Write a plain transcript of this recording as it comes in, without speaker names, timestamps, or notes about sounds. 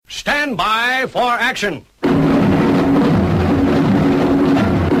Stand by for action.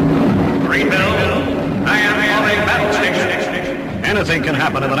 Greenville, I am on a battle station. Anything can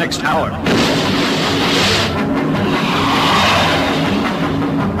happen in the next hour.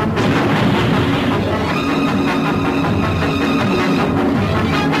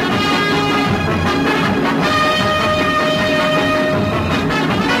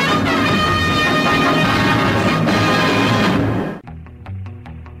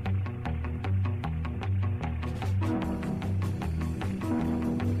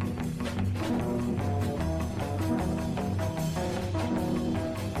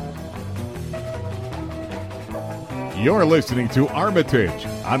 You're listening to Armitage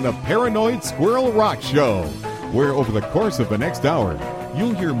on the Paranoid Squirrel Rock Show, where over the course of the next hour,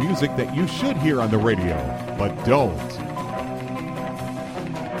 you'll hear music that you should hear on the radio, but don't.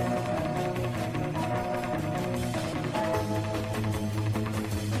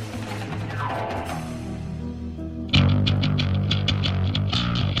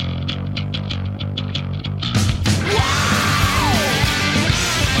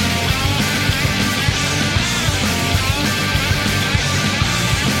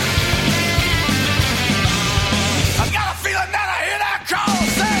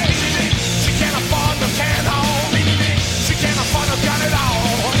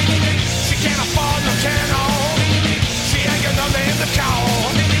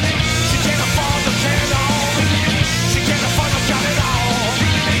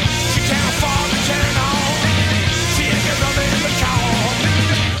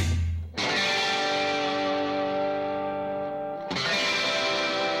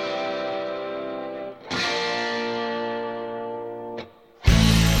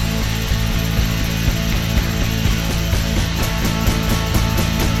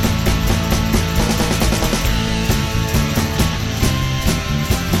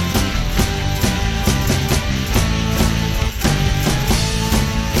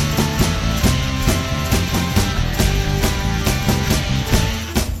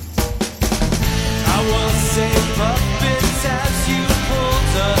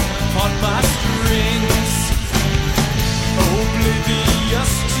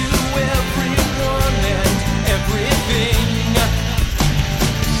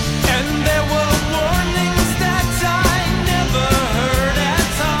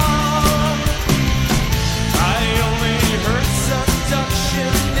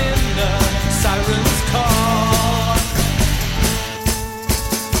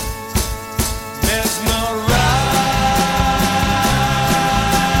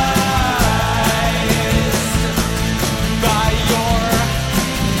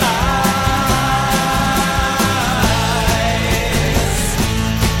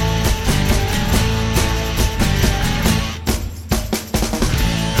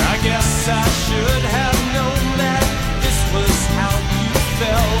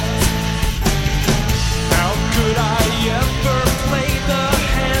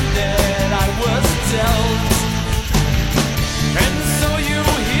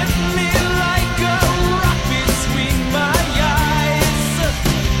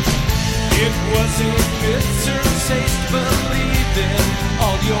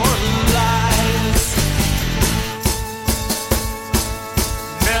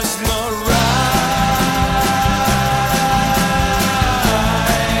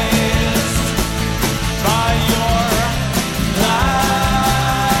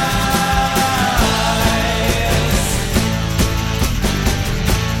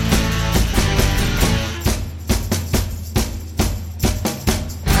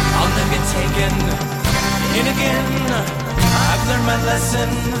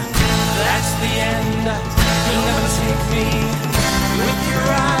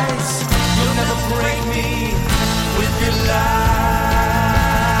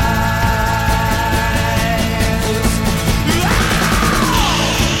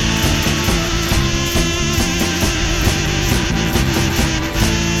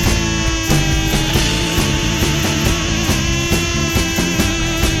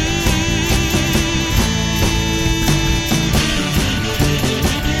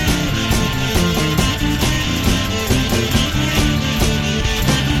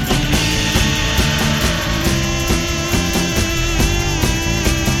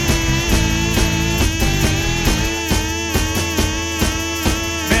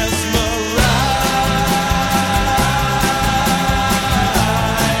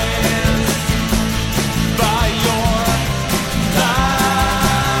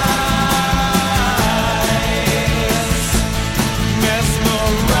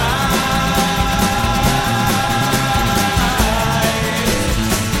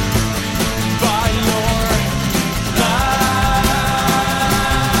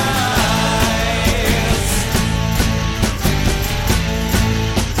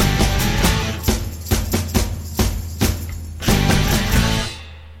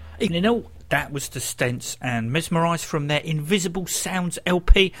 Evening all, that was the Stents and Mesmerised from their Invisible Sounds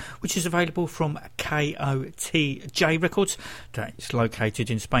LP, which is available from KOTJ Records. That is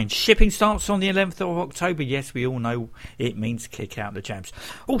located in Spain. Shipping starts on the 11th of October. Yes, we all know it means kick out the jams.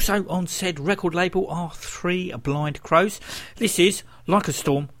 Also on said record label are Three Blind Crows. This is Like a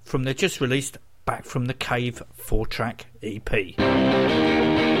Storm from their just released Back from the Cave 4-track EP.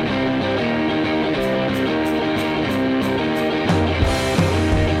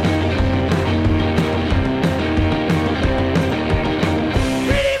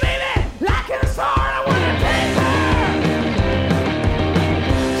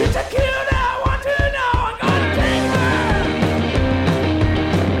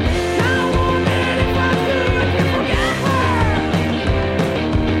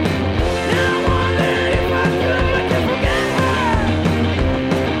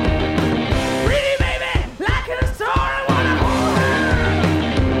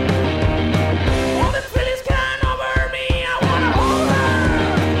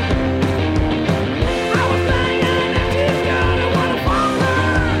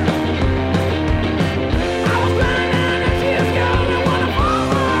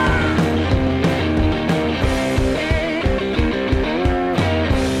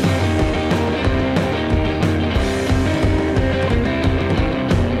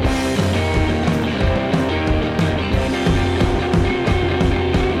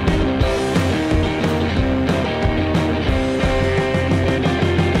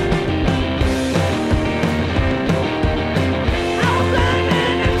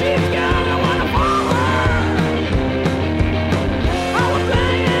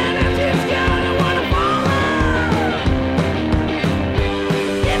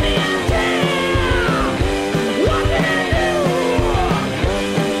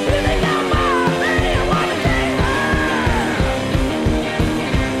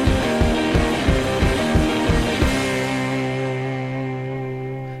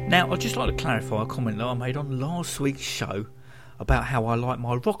 I'd just like to clarify a comment that I made on last week's show about how I like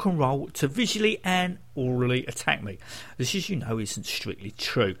my rock and roll to visually and orally attack me. This, as you know, isn't strictly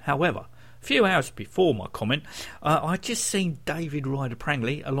true. However, a few hours before my comment, I'd just seen David Ryder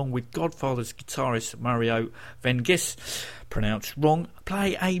Prangley, along with Godfather's guitarist Mario Venges, pronounced wrong,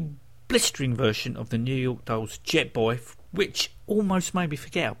 play a blistering version of the New York Dolls' Jet Boy, which almost made me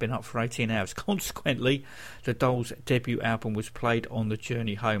forget I've been up for 18 hours. Consequently, the Dolls' debut album was played on the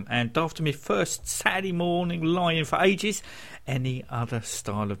journey home, and after my first Saturday morning lying for ages, any other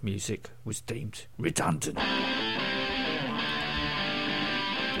style of music was deemed redundant.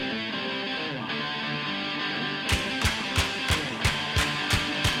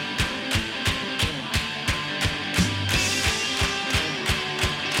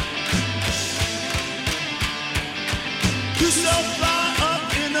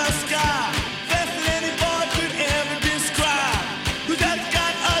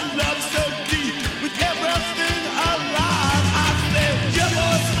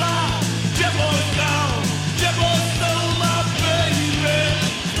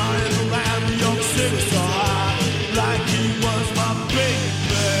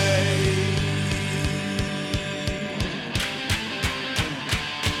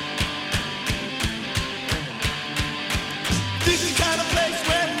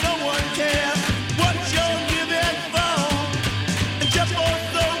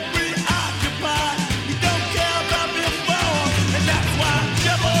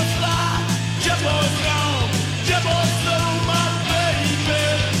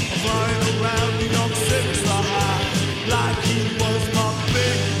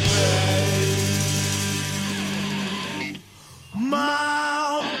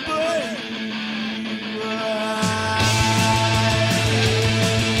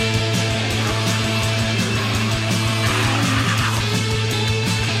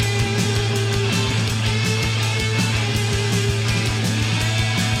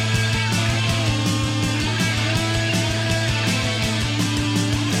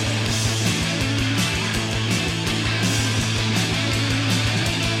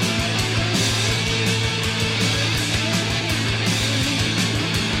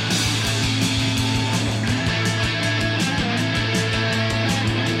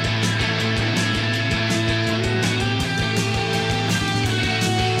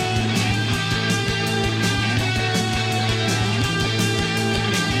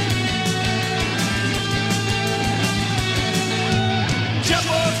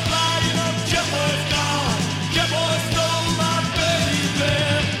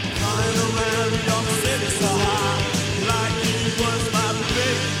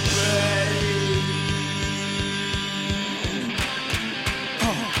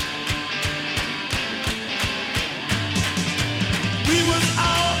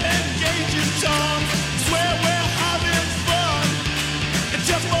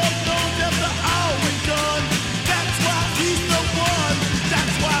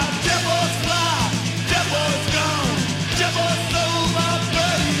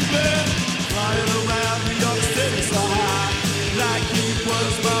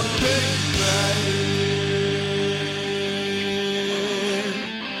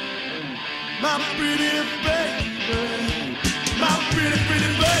 my pretty baby, my pretty,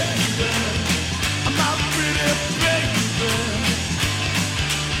 pretty baby, my pretty baby.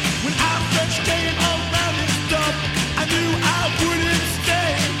 When I first came around this stuff, I knew I wouldn't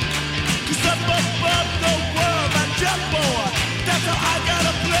stay. 'Cause up above the world, my jumbo, that's how I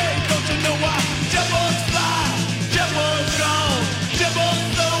gotta play. Don't you know why? Jumbo's fly, jumbo's gone, jumbo's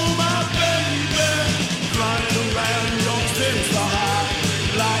stole my baby. Flying around, don't stay so high,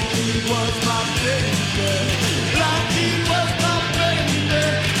 like he was my baby, like he was my baby,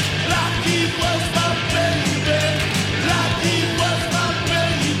 like he was my baby, like he was my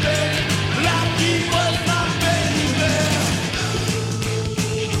baby, like he was my baby.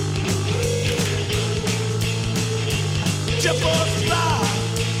 Jumbo's fly,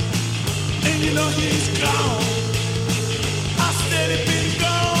 and you know he's gone. I said he'd been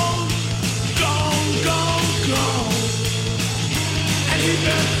gone, gone, gone, gone. And he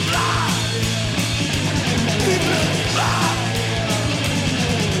been fly, he been fly,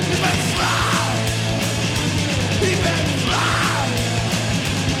 he been fly, he been fly.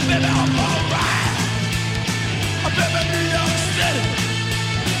 Baby, I'm alright. Baby, New York City.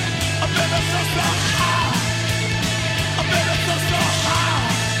 Baby, so high. Baby, so high.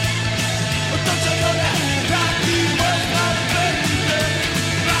 Don't you know that? Like he was my baby,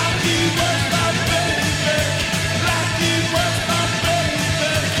 like he was my baby, like he was my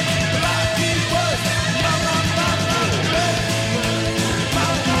baby, like he was my baby, my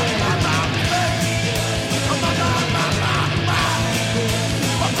baby,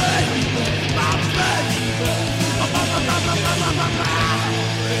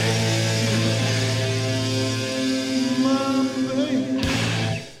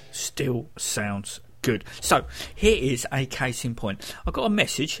 Still sounds good. So here is a case in point. I got a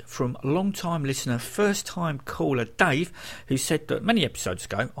message from long-time listener, first-time caller Dave, who said that many episodes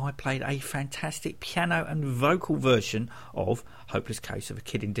ago I played a fantastic piano and vocal version of Hopeless Case of a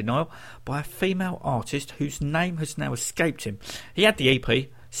Kid in Denial by a female artist whose name has now escaped him. He had the EP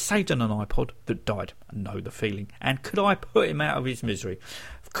saved on an iPod that died. I know the feeling. And could I put him out of his misery?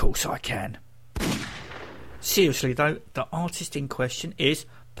 Of course I can. Seriously though, the artist in question is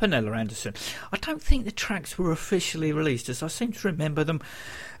Pernilla Andersson. I don't think the tracks were officially released, as I seem to remember them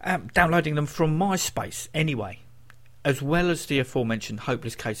downloading them from MySpace anyway. As well as the aforementioned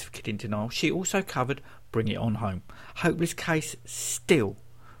Hopeless Case of a Kid in Denial, she also covered Bring It On Home. Hopeless Case still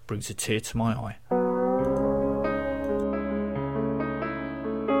brings a tear to my eye.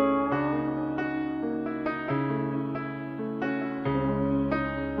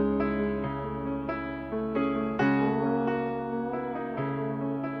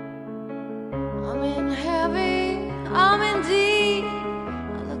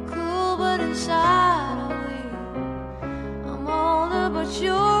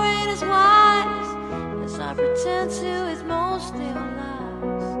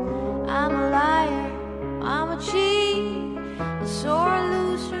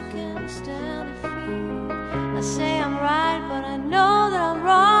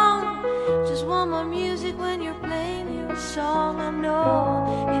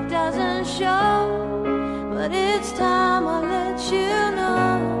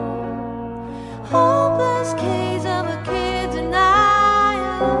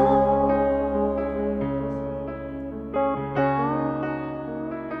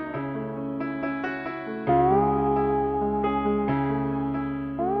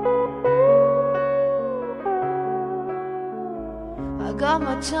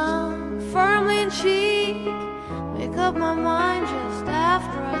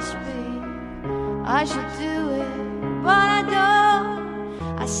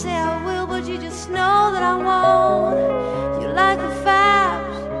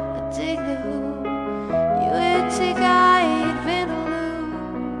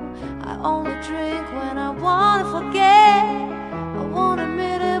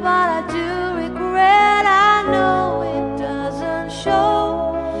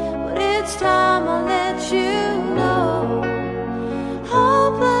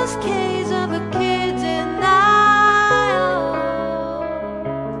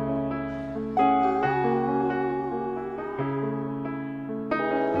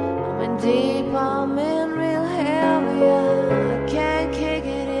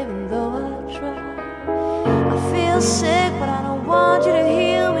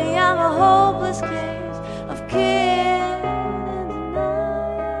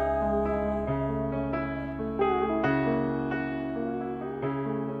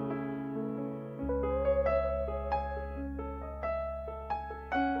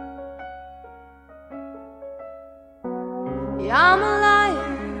 I'm a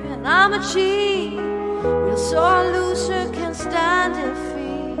liar and I'm a cheat. Real sore loser can stand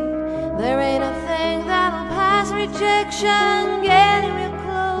defeat. There ain't a thing that'll pass rejection. Getting real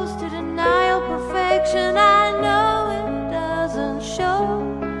close to denial perfection. I know it doesn't show,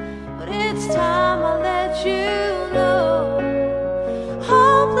 but it's time I let you know.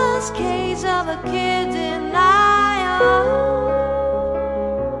 Hopeless case of a kid denial.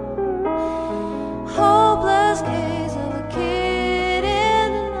 Hopeless case of a kid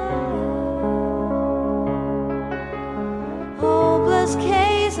in denial. Hopeless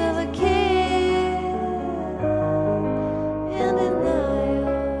case of a kid in denial.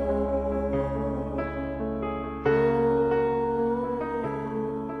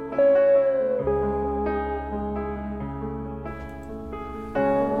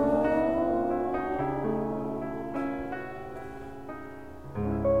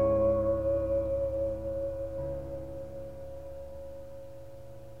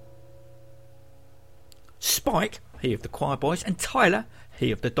 Spike, he of the Choir Boys, and Tyla,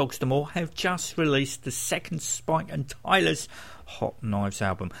 he of the Dogs D'Amour, have just released the second Spike and Tyla's Hot Knives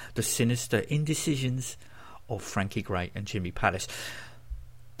album, TheSinister, Indecisions of Frankie Gray and Jimmy Pallas.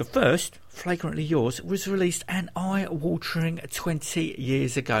 The first, Flagrantly Yours, was released an eye-watering 20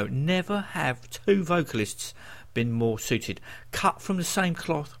 years ago. Never have two vocalists been more suited. Cut from the same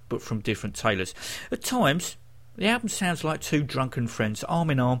cloth, but from different tailors. At times, the album sounds like two drunken friends, arm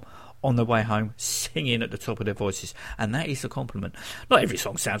in arm, on the way home, singing at the top of their voices, and that is a compliment. Not every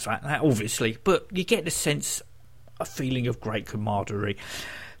song sounds like that, obviously, but you get the sense, a feeling of great camaraderie.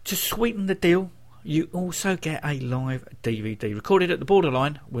 To sweeten the deal, you also get a live DVD recorded at the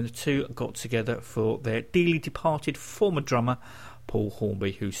Borderline when the two got together for their dearly departed former drummer Paul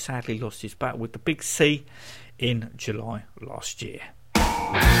Hornby, who sadly lost his battle with the Big C in July last year.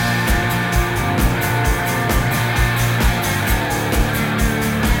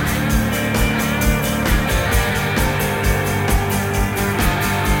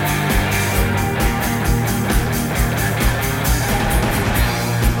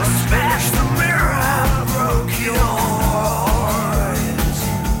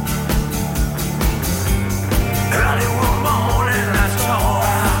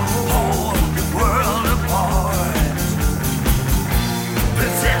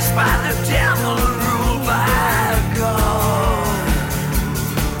 By the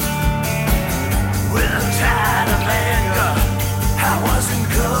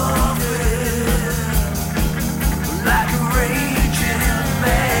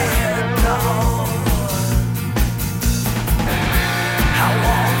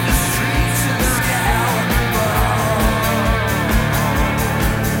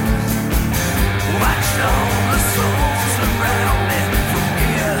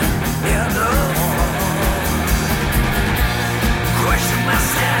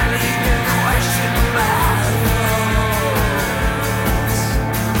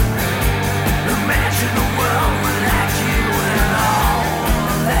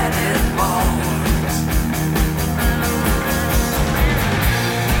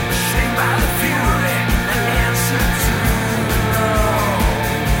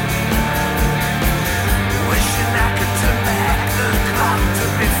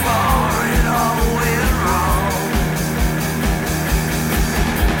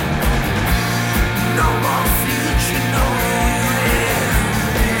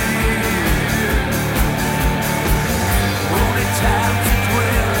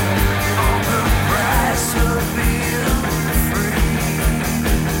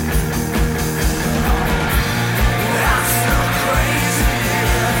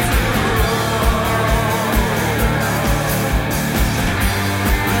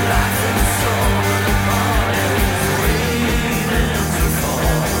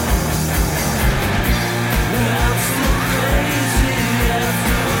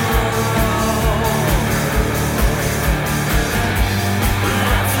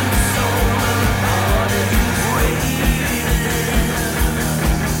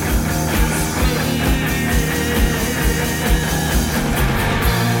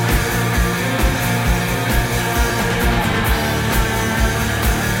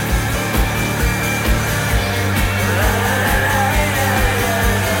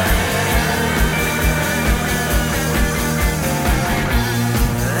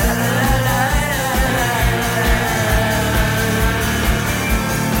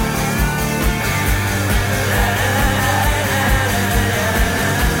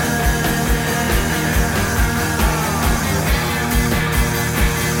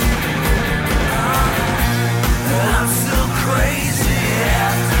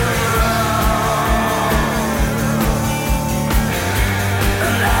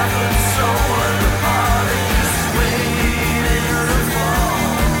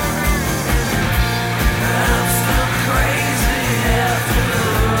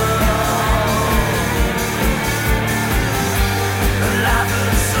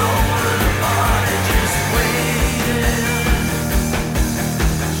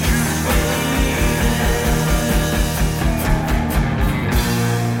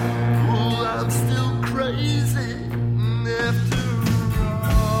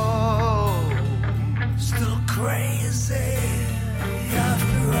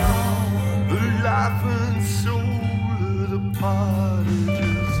party,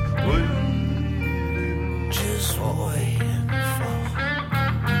 just waiting for.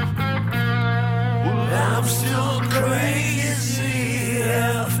 Well, I'm still crazy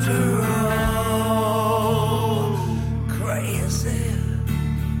after all. Crazy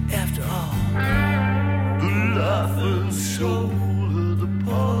after all. The life and soul of the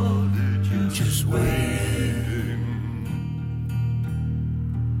party, just waiting.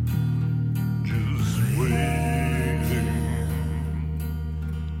 Just waiting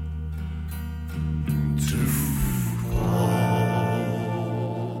to fall.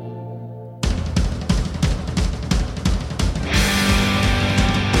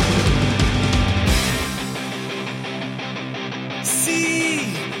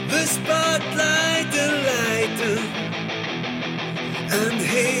 See the spotlight, the light, and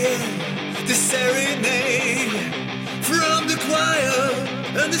hear the serenade from the choir,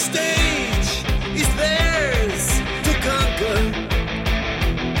 and the stage is theirs to conquer,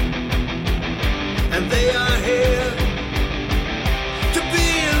 and they are here to be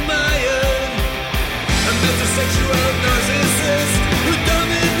admired. A metrosexual narcissist who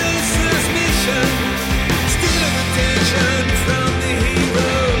dominates transmission, stealing attention from the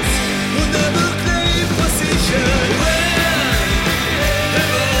heroes who never claim position. Where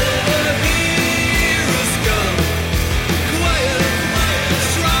have all the heroes gone? Quiet,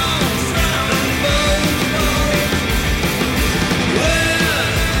 strong, and bold. Where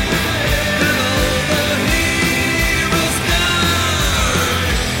have all the heroes gone?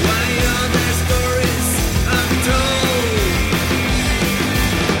 Why are their stories untold?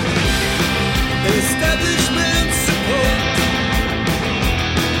 Establishment support,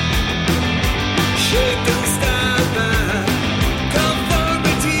 shaken style by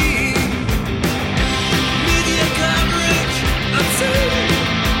conformity, media coverage absurd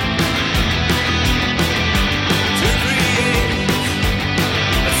to create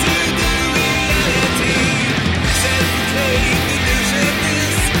a pseudo-reality. Self-proclaimed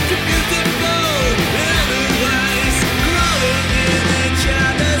illusionists to beautiful, otherwise crawling in each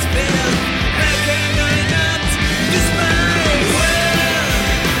other's filth. How can I not despise? Where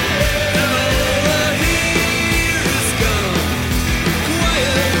have all the heroes gone?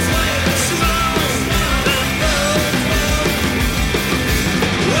 Quiet, strong, and bold.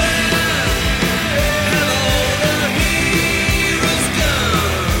 Where have all the heroes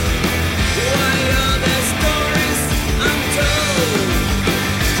gone? Why are their stories untold?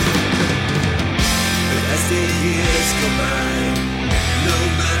 But as the years go by, no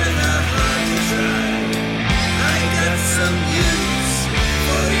matter how hard you try, I got some news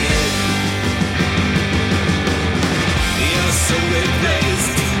for you. You're so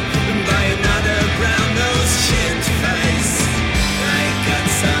replaced by another brown-nosed shit-face. I got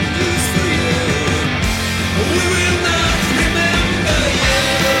some news for you. We will not remember you.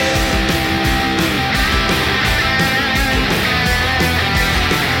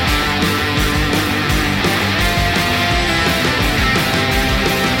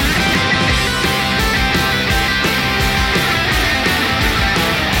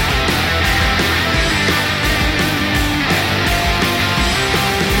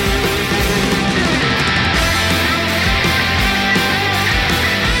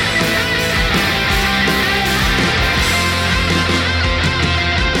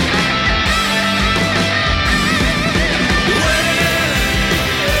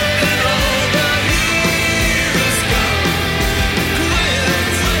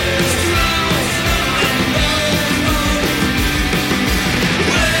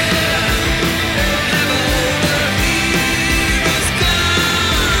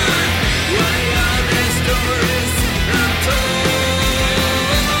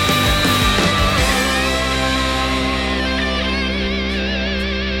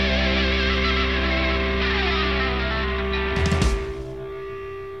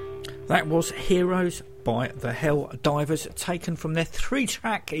 That was Heroes by the Helldivers, taken from their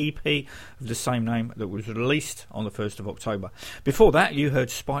 3-track EP of the same name that was released on the 1st of October. Before that, you heard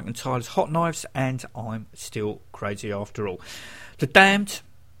Spike and Tyler's Hot Knives and I'm Still Crazy After All. The Damned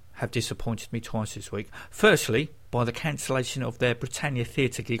have disappointed me twice this week. Firstly, by the cancellation of their Britannia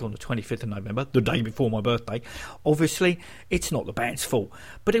Theatre gig on the 25th of November, the day before my birthday. Obviously, it's not the band's fault,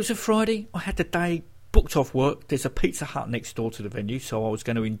 but it was a Friday. I had the day booked off work. There's a Pizza Hut next door to the venue, so I was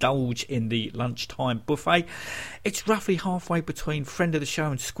going to indulge in the lunchtime buffet. It's roughly halfway between friend of the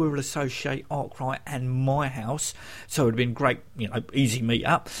show and Squirrel Associate Arkwright and my house, so it would have been great, easy meet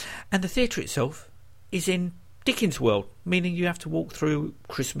up. And the theatre itself is in Dickens world, meaning you have to walk through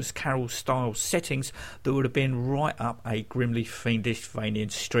Christmas Carol style settings that would have been right up a grimly fiendish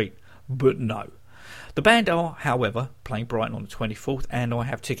Vanian street. But no, The band are, however, playing Brighton on the 24th, and I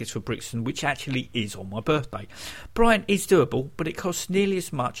have tickets for Brixton, which actually is on my birthday. Brighton is doable, but it costs nearly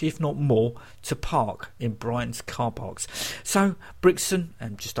as much, if not more, to park in Brighton's car parks. So Brixton,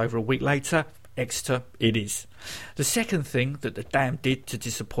 and just over a week later, Exeter it is. The second thing that the Damned did to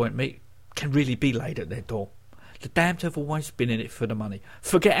disappoint me can really be laid at their door. The Damned have always been in it for the money.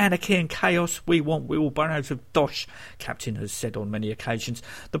 Forget anarchy and chaos, we want wheelbarrows of dosh, Captain has said on many occasions.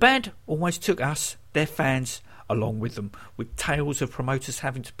 The band always took us, their fans, along with them, with tales of promoters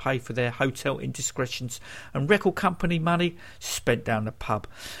having to pay for their hotel indiscretions and record company money spent down the pub.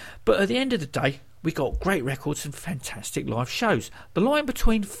 But at the end of the day, we got great records and fantastic live shows. The line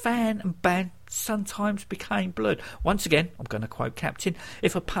between fan and band sometimes became blurred. Once again, I'm going to quote Captain,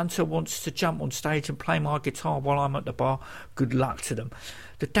 if a punter wants to jump on stage and play my guitar while I'm at the bar, good luck to them.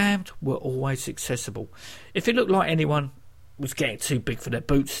 The Damned were always accessible. If it looked like anyone was getting too big for their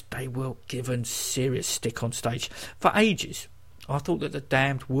boots, they were given serious stick on stage. For ages, I thought that the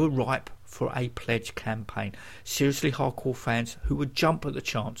Damned were ripe for a pledge campaign. Seriously hardcore fans who would jump at the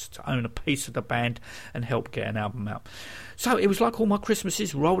chance to own a piece of the band and help get an album out. So it was like all my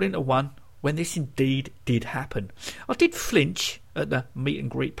Christmases rolled into one when this indeed did happen. I did flinch at the meet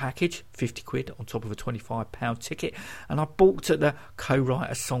and greet package, £50 on top of a £25 ticket, and I balked at the co-write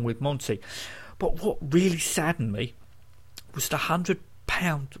a song with Monty. But what really saddened me was the £100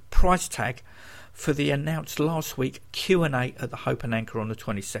 price tag for the announced last week Q&A at the Hope and Anchor on the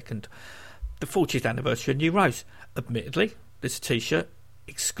 22nd, the 40th anniversary of New Rose. Admittedly, there's a t-shirt,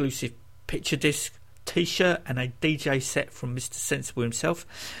 exclusive picture disc, t-shirt and a DJ set from Mr. Sensible himself,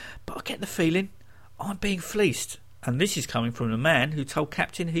 but I get the feeling I'm being fleeced. And this is coming from the man who told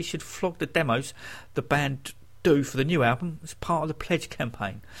Captain he should flog the demos the band do for the new album as part of the pledge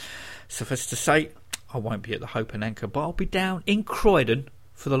campaign. Suffice to say, I won't be at the Hope and Anchor, but I'll be down in Croydon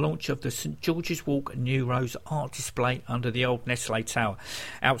for the launch of the St George's Walk New Rose art display under the old Nestle Tower,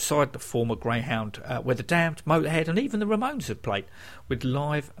 outside the former Greyhound, where the Damned, Motorhead and even the Ramones have played, with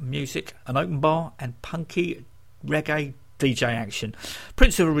live music, an open bar and punky reggae DJ action.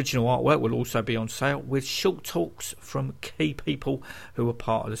 Prints of original artwork will also be on sale, with short talks from key people who were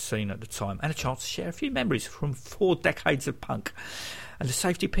part of the scene at the time, and a chance to share a few memories from 4 decades of punk. And the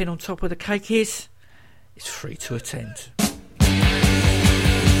safety pin on top of the cake is, it's free to attend.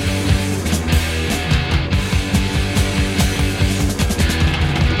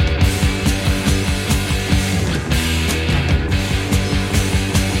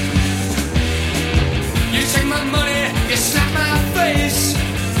 You take my money, you slap my face.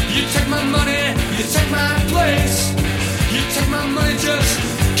 You take my money, you take my place. You take my money, just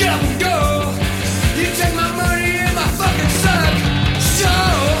get up and go. You take my money and my fucking suck. So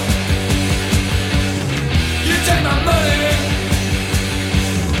you take my money.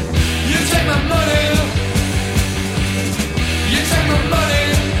 You take my money. You take my money.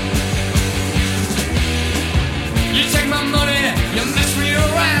 You take my money, you mess me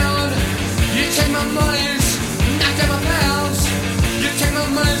around. You take my money, knock down my pounds. You take my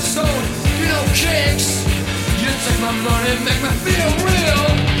money, so you know kicks. You take my money, make me feel real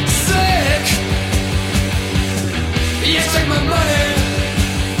sick. You take my money,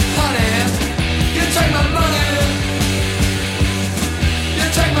 honey. You take my money. You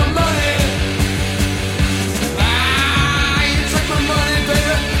take my money. Ah, you take my money,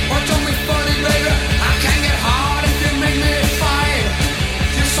 baby. Or don't be funny, baby. I can't get hard if you make me fight.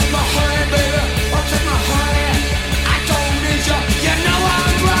 You suck my honey, baby. Or take my honey. I don't need you. You know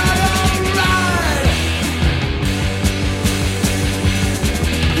I'm right, alright.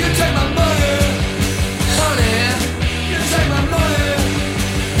 You take my money, honey. You take my money.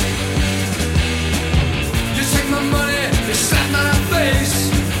 You take my money, you slap my face.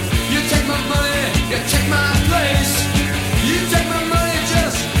 You take my money, you take my place. You take my money,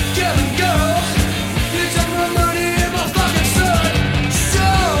 just get and go. You take my money and my fucking son. So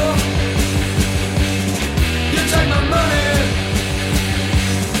you take my money.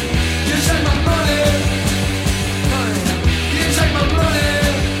 You take my money, honey. You take my money.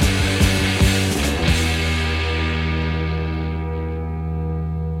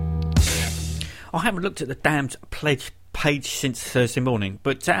 I haven't looked at the Damned pledge page since Thursday morning,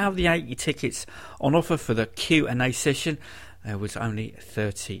 but out of the 80 tickets on offer for the Q&A session, there was only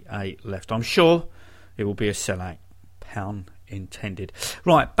 38 left. I'm sure it will be a sellout. Pun intended.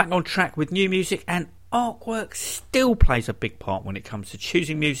 Right, back on track with new music, and artwork still plays a big part when it comes to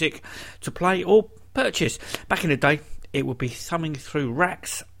choosing music to play or purchase. Back in the day, it would be thumbing through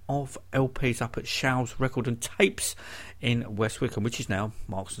racks of LPs up at Shaw's Record and Tapes in West Wickham, which is now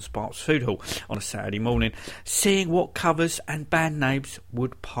Marks and Sparks Food Hall, on a Saturday morning, seeing what covers and band names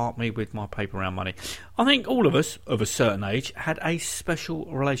would part me with my paper round money. I think all of us of a certain age had a special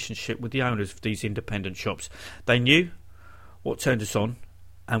relationship with the owners of these independent shops. They knew what turned us on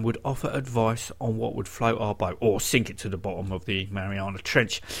and would offer advice on what would float our boat or sink it to the bottom of the Mariana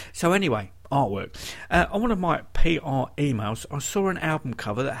Trench. So anyway, artwork. On one of my PR emails, I saw an album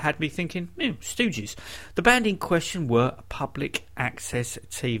cover that had me thinking, Stooges. The band in question were Public Access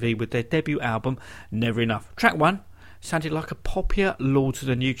TV with their debut album, Never Enough. Track 1 sounded like a poppier Lords of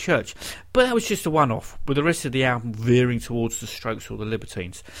the New Church, but that was just a one-off, with the rest of the album veering towards the Strokes or the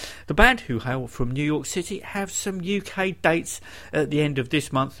Libertines. The band, who hail from New York City, have some UK dates at the end of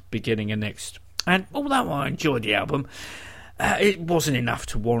this month, beginning of next. And although I enjoyed the album, it wasn't enough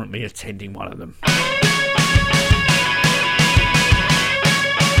to warrant me attending one of them.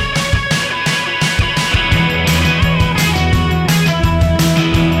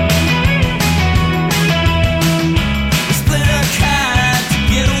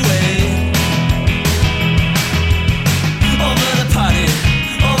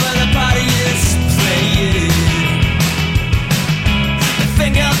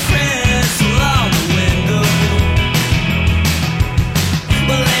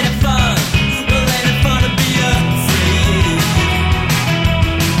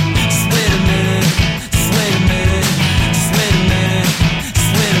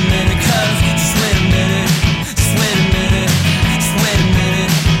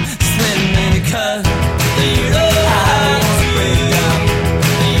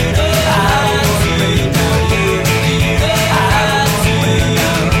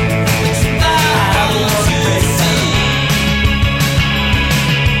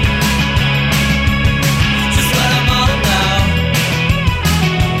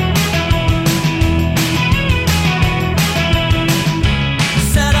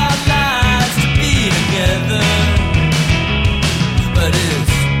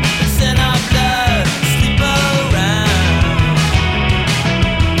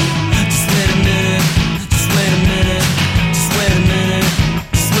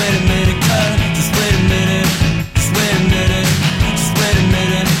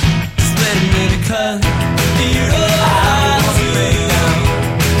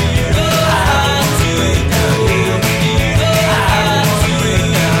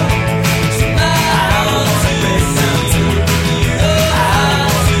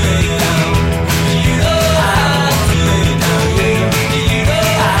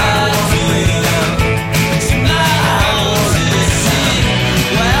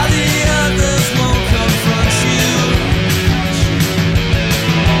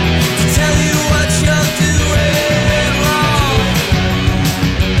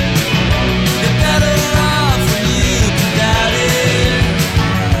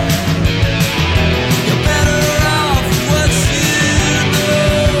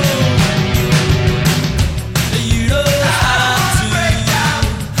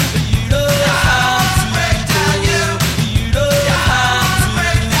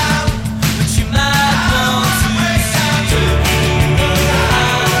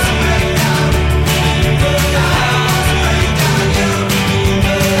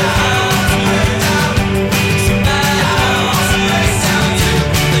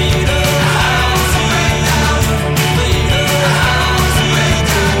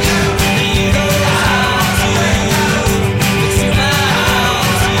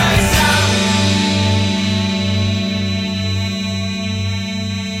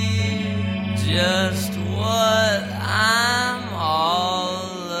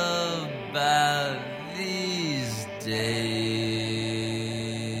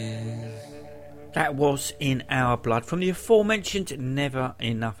 That was In Our Blood from the aforementioned Never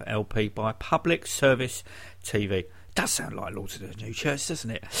Enough LP by Public Service TV. Does sound like Lords of the New Church,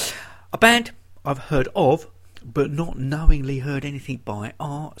 doesn't it? A band I've heard of, but not knowingly heard anything by,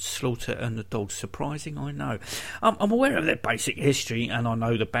 are Slaughter and the Dogs. Surprising, I know. I'm aware of their basic history, and I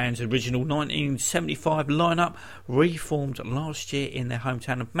know the band's original 1975 lineup reformed last year in their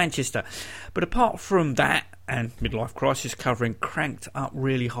hometown of Manchester. But apart from that, and Midlife Crisis covering Cranked Up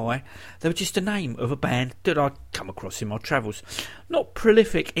Really High, they were just a name of a band that I'd come across in my travels. Not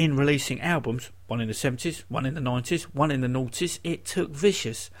prolific in releasing albums, one in the 70s, one in the 90s, one in the noughties, it took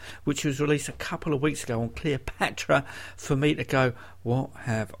Vicious, which was released a couple of weeks ago on Cleopatra, for me to go, what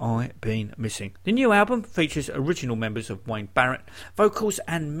have I been missing? The new album features original members of Wayne Barrett, vocals,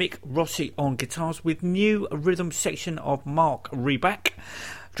 and Mick Rossi on guitars, with new rhythm section of Mark Reback.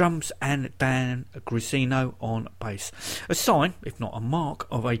 drums and Dan Grisino on bass. A sign, if not a mark,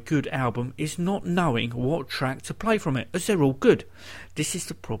 of a good album is not knowing what track to play from it, as they're all good. This is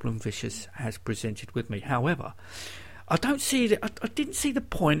the problem Vicious has presented with me. However, I didn't see the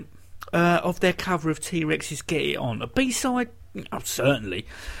point of their cover of T-Rex's Get It On. A B-side? Oh, certainly,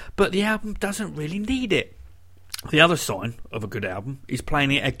 but the album doesn't really need it. The other sign of a good album is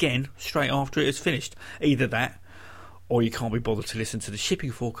playing it again straight after it is finished. Either that, or you can't be bothered to listen to the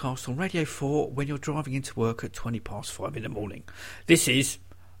shipping forecast on Radio 4 when you're driving into work at 5:20 in the morning. This is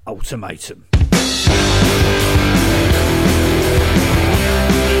Ultimatum.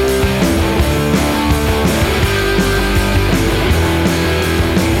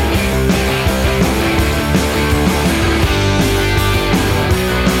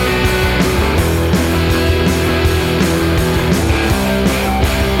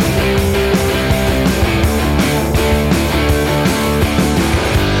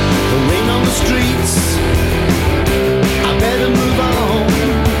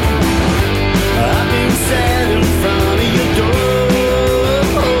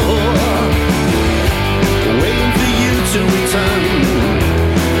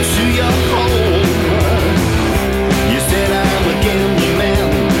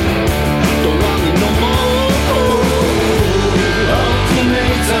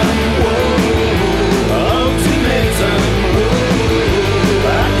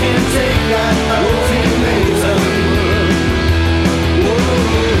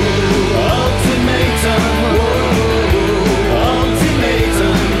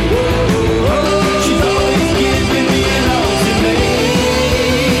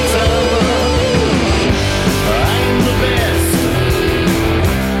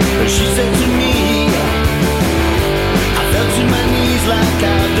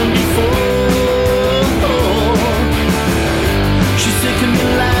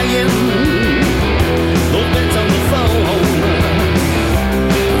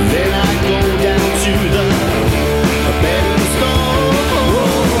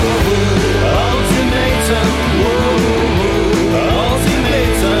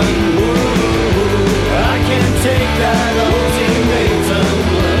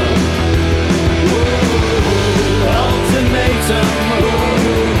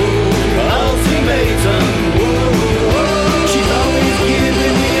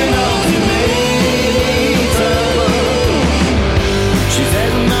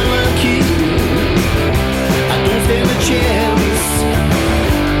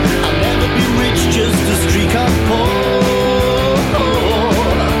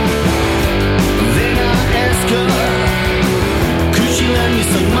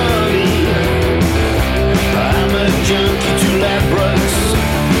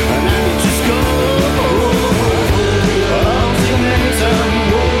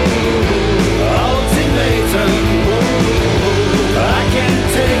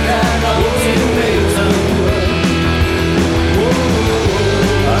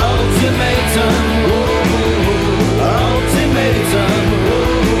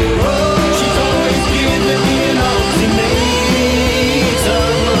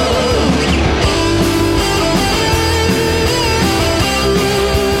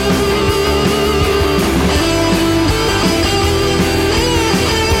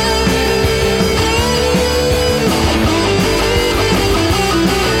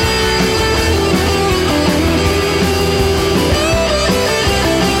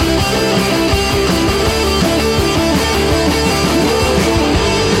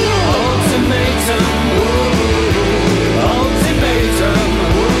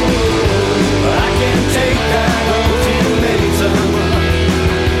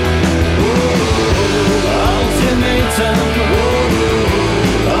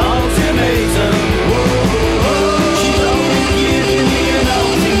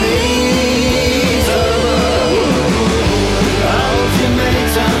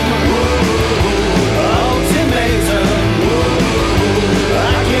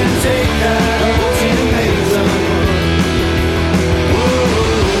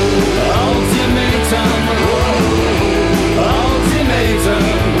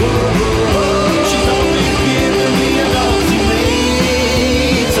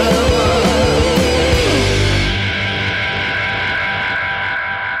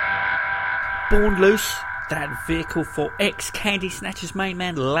 Loose, that vehicle for ex-Candy Snatchers main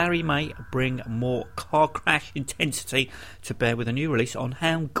man Larry May bring more car crash intensity to bear with a new release on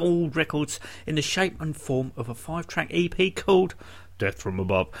Hound Dawg Records in the shape and form of a 5-track EP called Death From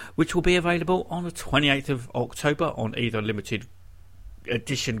Above, which will be available on the 28th of October on either limited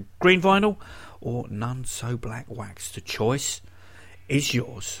edition green vinyl or none so black wax to choice. is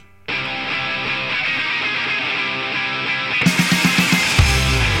yours.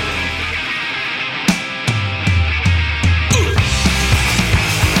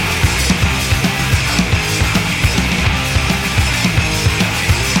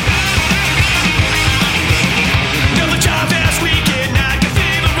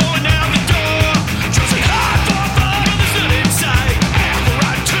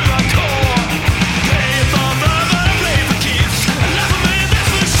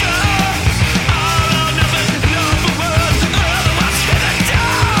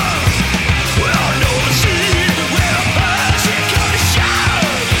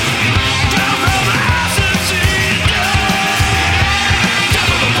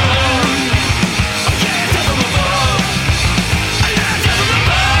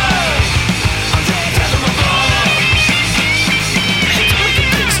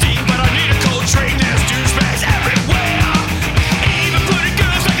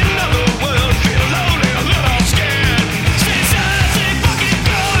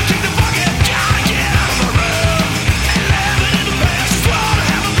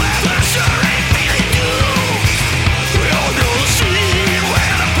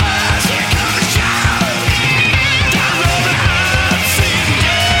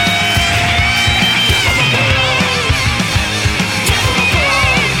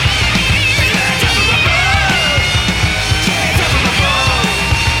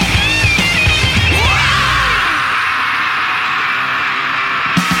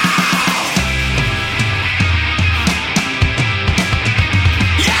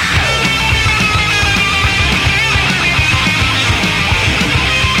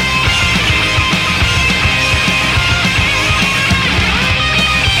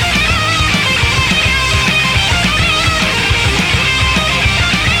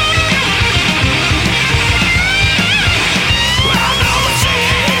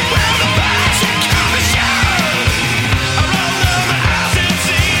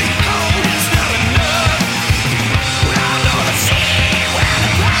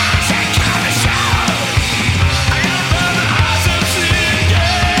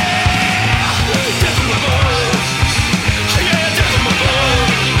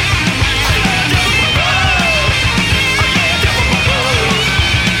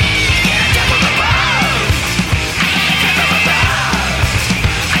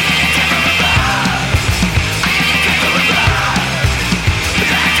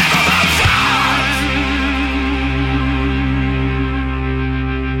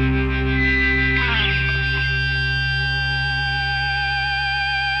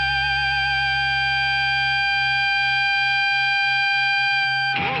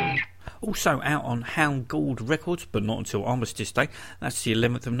 Also out on Hound Dawg Records, but not until Armistice Day. That's the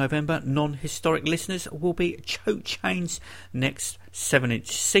 11th of November. Non-historic listeners will be Choke Chain's next 7-inch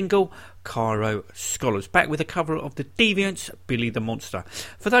single, Cairo Scholars, back with a cover of the Deviants' Billy the Monster.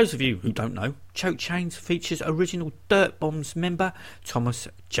 For those of you who don't know, Choke Chains features original Dirt Bombs member Thomas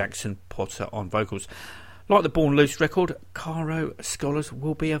Jackson Potter on vocals. Like the Born Loose record, Cairo Scholars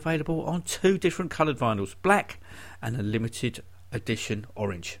will be available on 2 different coloured vinyls, black and a limited edition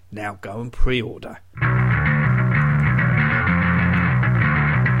orange. Now go and pre-order.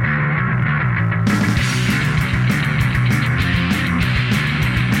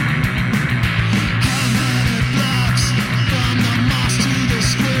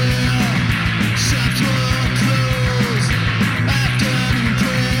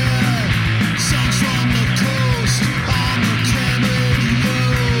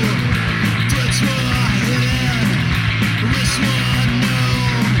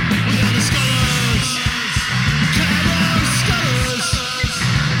 Scholars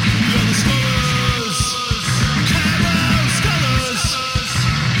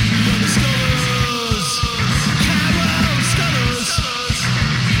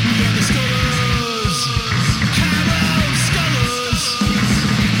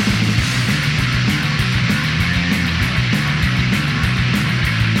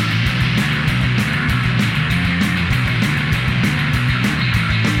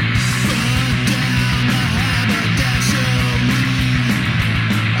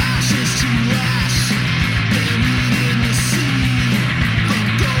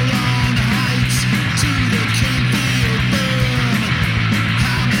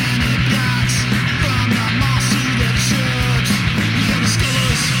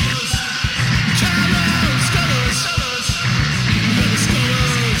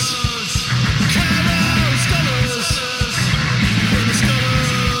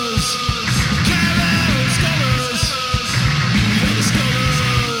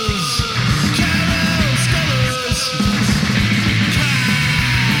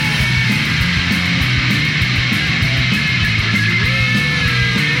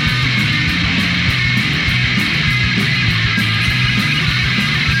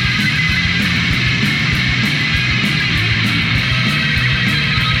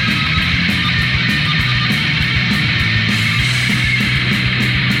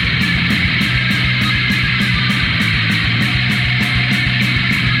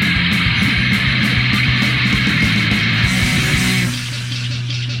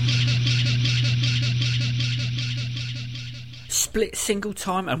split single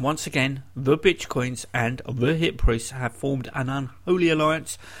time, and once again, the Bitch Queens and the Hit Priests have formed an unholy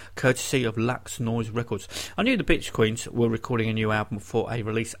alliance, courtesy of Lux Noise Records. I knew the Bitch Queens were recording a new album for a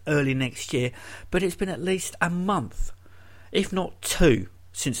release early next year, but it's been at least a month, if not 2,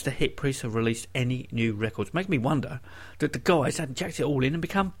 since the Hit Priests have released any new records. Make me wonder that the guys hadn't jacked it all in and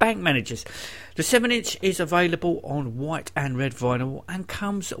become bank managers. The 7-inch is available on white and red vinyl and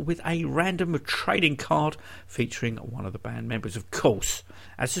comes with a random trading card featuring one of the band members, of course.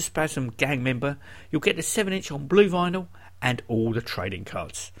 As a Spasm gang member, you'll get the 7-inch on blue vinyl and all the trading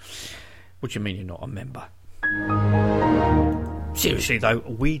cards. What do you mean you're not a member? Seriously though,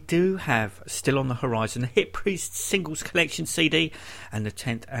 we do have still on the horizon the Hit Priest Singles Collection CD and the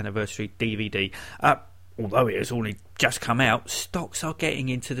 10th anniversary DVD. Although it has only just come out, stocks are getting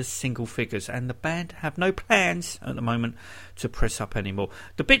into the single figures and the band have no plans at the moment to press up anymore.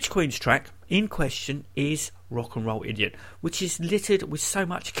 The Bitch Queens track in question is Rock and Roll Idiot, which is littered with so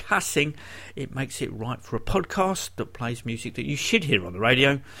much cussing it makes it right for a podcast that plays music that you should hear on the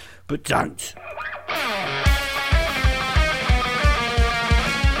radio, but don't.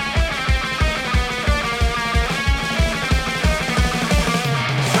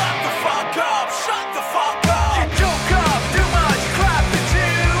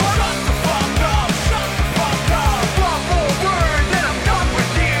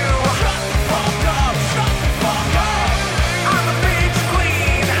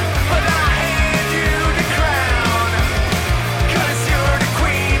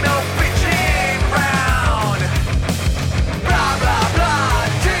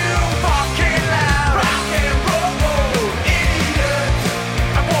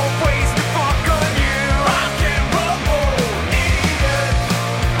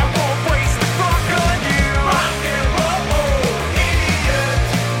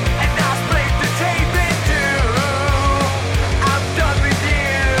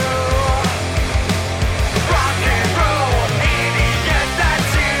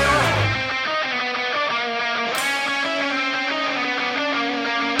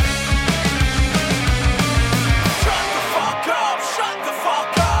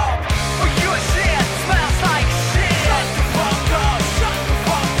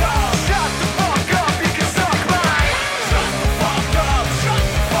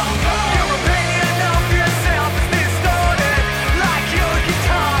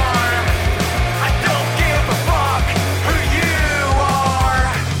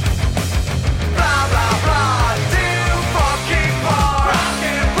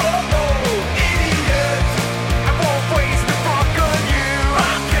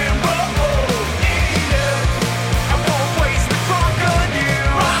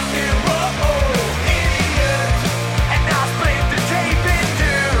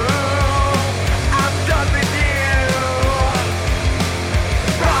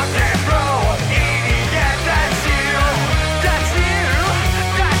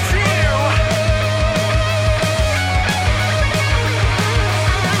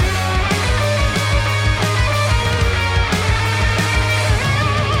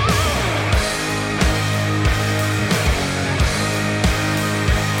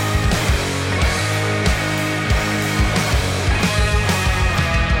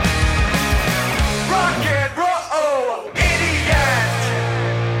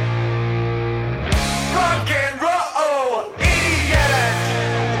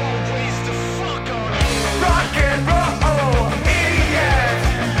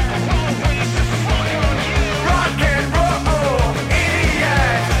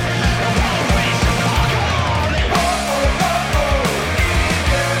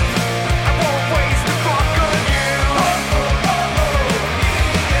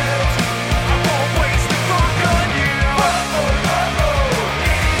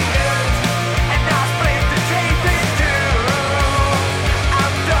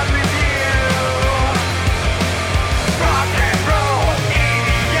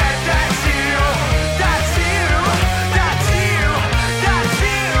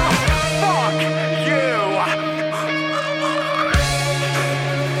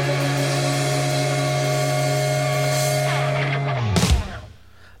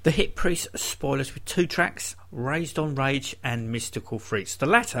 The Hit Priest spoilers with 2 tracks, Raised on Rage and Mystical Freaks. The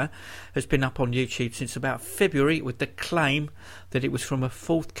latter has been up on YouTube since about February with the claim that it was from a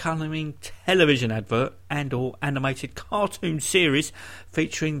forthcoming television advert and or animated cartoon series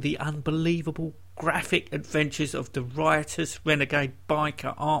featuring the unbelievable graphic adventures of the riotous renegade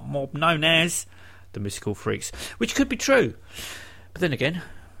biker art mob known as the Mystical Freaks, which could be true, but then again,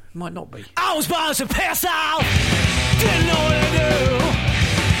 it might not be. I was born to pass out, didn't know what to do.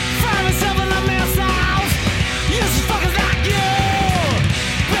 Find myself in the mess house, useless fuckers like you.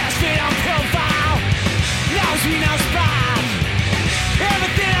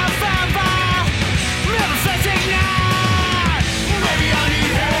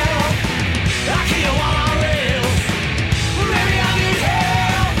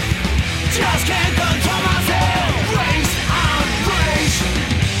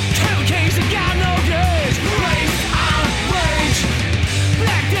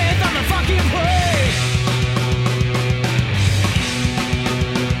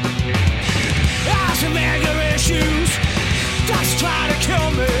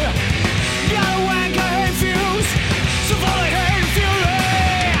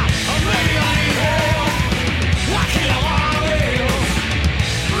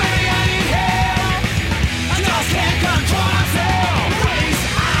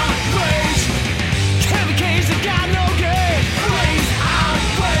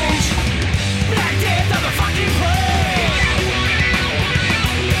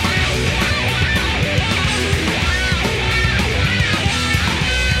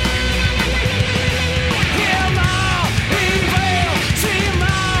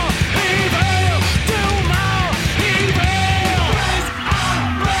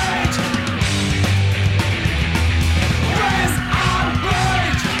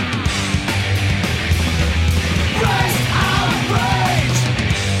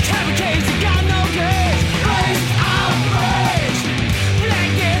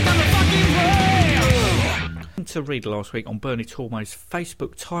 To read last week on Bernie Tormo's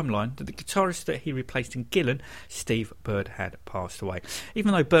Facebook timeline that the guitarist that he replaced in Gillan, Steve Byrd, had passed away.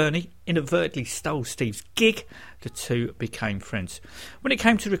 Even though Bernie inadvertently stole Steve's gig, the two became friends. When it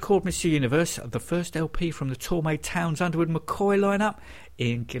came to record Mr. Universe, the first LP from the Tormo, Towns, Underwood, McCoy lineup,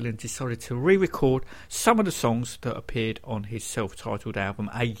 Ian Gillan decided to re-record some of the songs that appeared on his self-titled album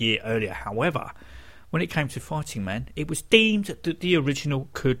a year earlier. However, when it came to Fighting Man, it was deemed that the original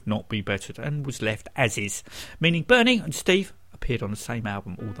could not be bettered and was left as is, meaning Bernie and Steve appeared on the same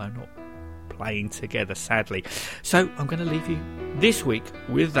album, although not playing together, sadly. So I'm going to leave you this week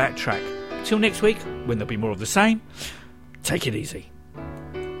with that track. Till next week, when there'll be more of the same, take it easy.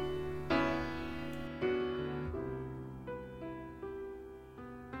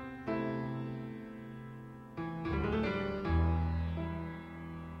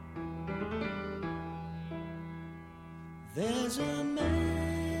 There's a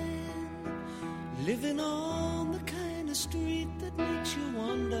man living on the kind of street that makes you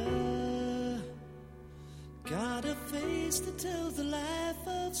wonder. Got a face that tells the life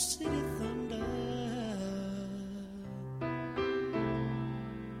of city thunder.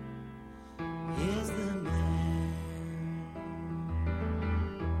 Here's the man.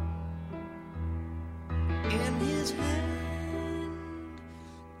 In his hand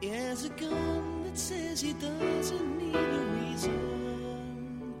is a gun that says he doesn't need a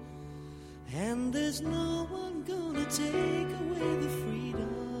reason, and there's no one gonna take away the freedom.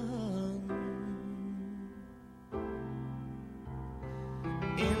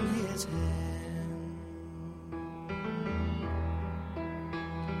 In his hand,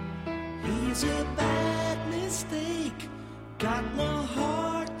 he's a bad mistake, got no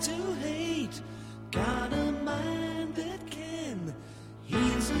heart to hate, got a mind that can.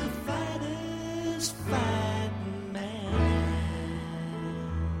 He's a fighter's fighting man.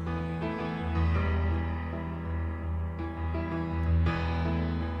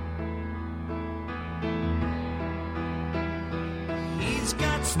 He's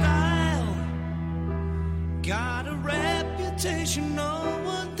got style, got a reputation no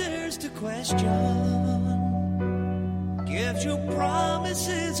one dares to question. Gives you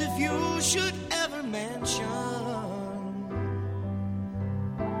promises if you should ever mention.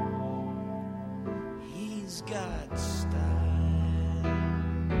 He's got style.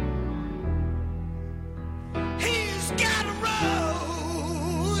 He's got a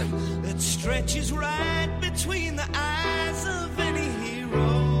road that stretches right between the eyes of any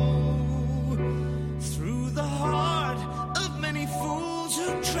hero, through the heart of many fools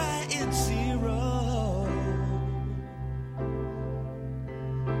who try its zero,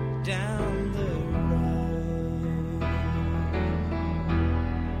 down the road.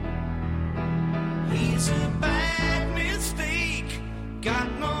 He's a bad mistake,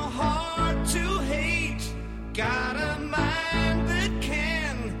 got no heart to hate, got a mind that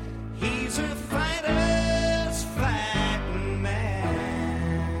can. He's a fighter's fighting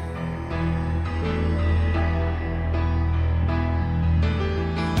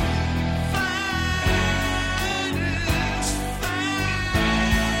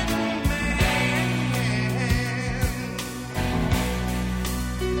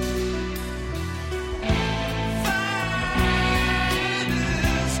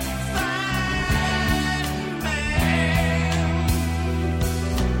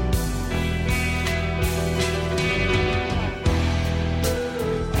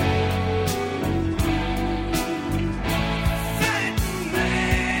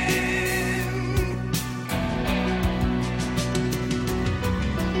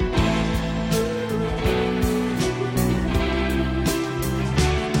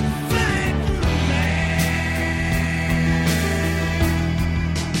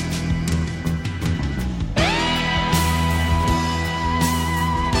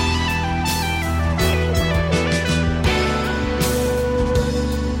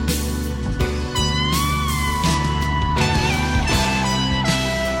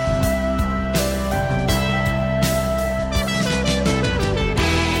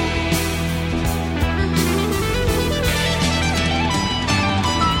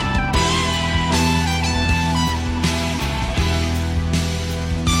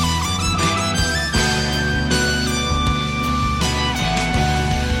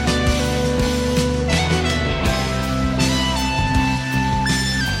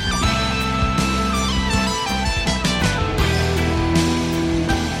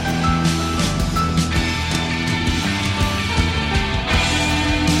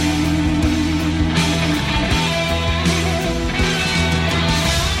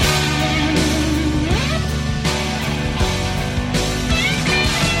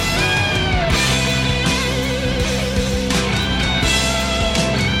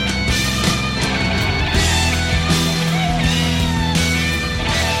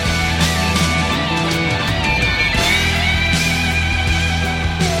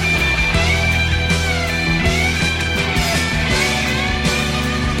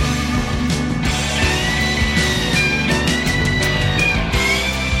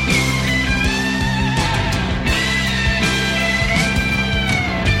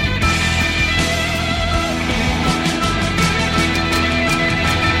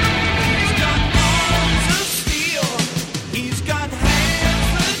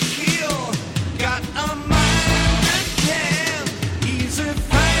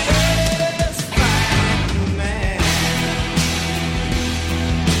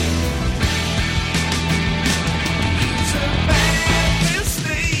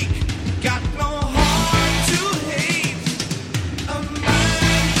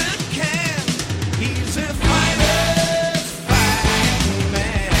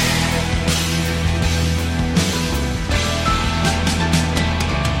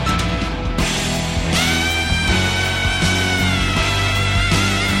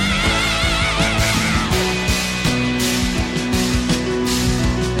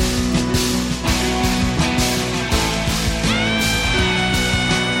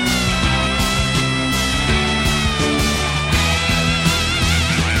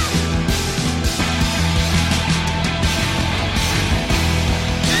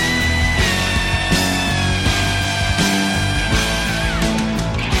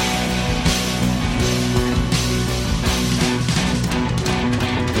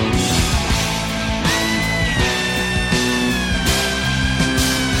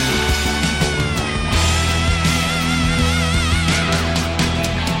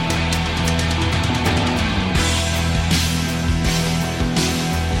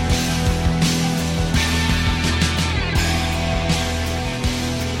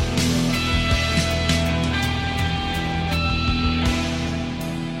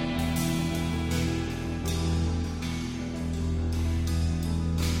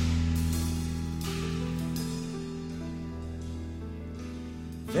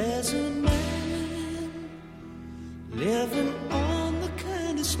There's an